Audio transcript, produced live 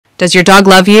Does your dog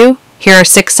love you? Here are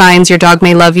 6 signs your dog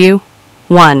may love you.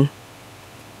 1.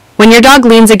 When your dog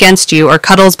leans against you or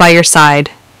cuddles by your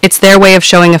side, it's their way of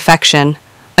showing affection,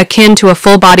 akin to a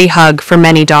full-body hug for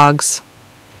many dogs.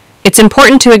 It's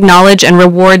important to acknowledge and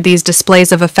reward these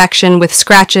displays of affection with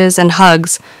scratches and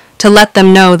hugs to let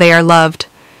them know they are loved.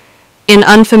 In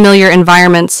unfamiliar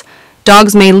environments,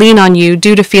 dogs may lean on you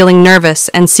due to feeling nervous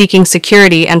and seeking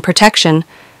security and protection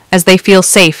as they feel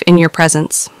safe in your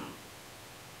presence.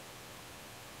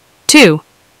 2.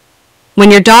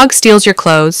 When your dog steals your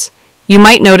clothes, you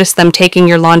might notice them taking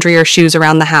your laundry or shoes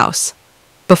around the house.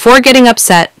 Before getting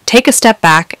upset, take a step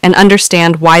back and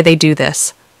understand why they do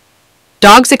this.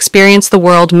 Dogs experience the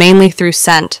world mainly through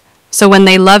scent, so when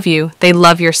they love you, they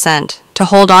love your scent. To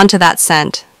hold on to that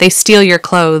scent, they steal your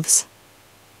clothes.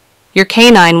 Your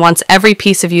canine wants every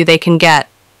piece of you they can get,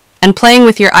 and playing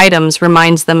with your items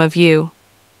reminds them of you.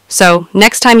 So,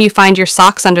 next time you find your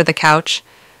socks under the couch,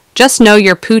 just know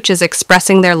your pooch is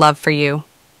expressing their love for you.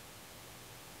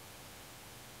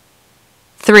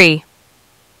 3.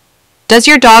 Does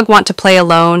your dog want to play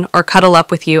alone or cuddle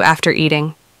up with you after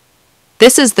eating?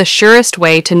 This is the surest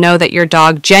way to know that your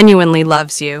dog genuinely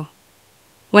loves you.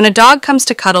 When a dog comes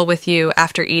to cuddle with you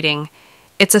after eating,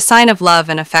 it's a sign of love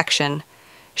and affection,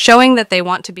 showing that they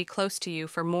want to be close to you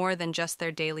for more than just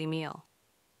their daily meal.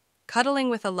 Cuddling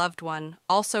with a loved one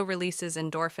also releases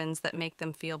endorphins that make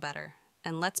them feel better,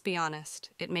 and let's be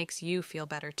honest, it makes you feel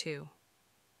better too.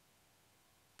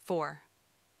 4.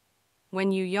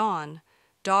 When you yawn,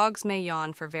 dogs may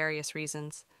yawn for various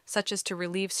reasons, such as to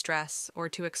relieve stress or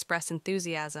to express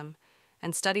enthusiasm,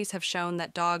 and studies have shown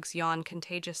that dogs yawn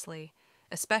contagiously,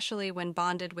 especially when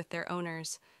bonded with their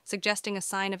owners, suggesting a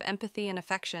sign of empathy and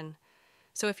affection.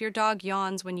 So if your dog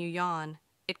yawns when you yawn,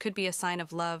 it could be a sign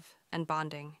of love and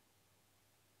bonding.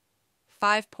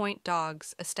 5-point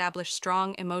dogs establish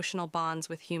strong emotional bonds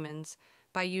with humans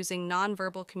by using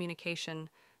nonverbal communication,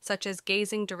 such as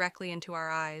gazing directly into our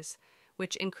eyes,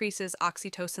 which increases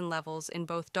oxytocin levels in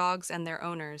both dogs and their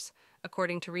owners,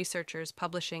 according to researchers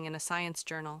publishing in a science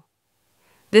journal.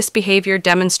 This behavior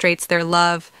demonstrates their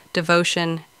love,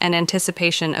 devotion, and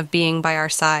anticipation of being by our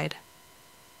side.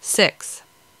 6.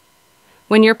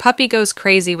 When your puppy goes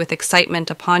crazy with excitement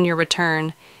upon your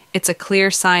return, it's a clear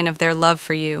sign of their love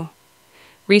for you.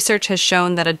 Research has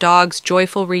shown that a dog's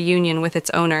joyful reunion with its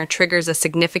owner triggers a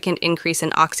significant increase in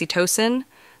oxytocin,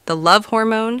 the love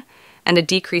hormone, and a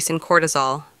decrease in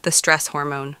cortisol, the stress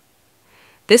hormone.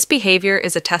 This behavior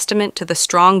is a testament to the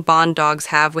strong bond dogs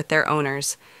have with their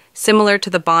owners, similar to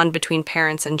the bond between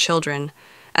parents and children,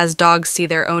 as dogs see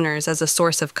their owners as a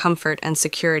source of comfort and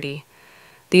security.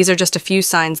 These are just a few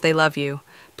signs they love you.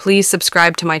 Please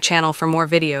subscribe to my channel for more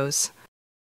videos.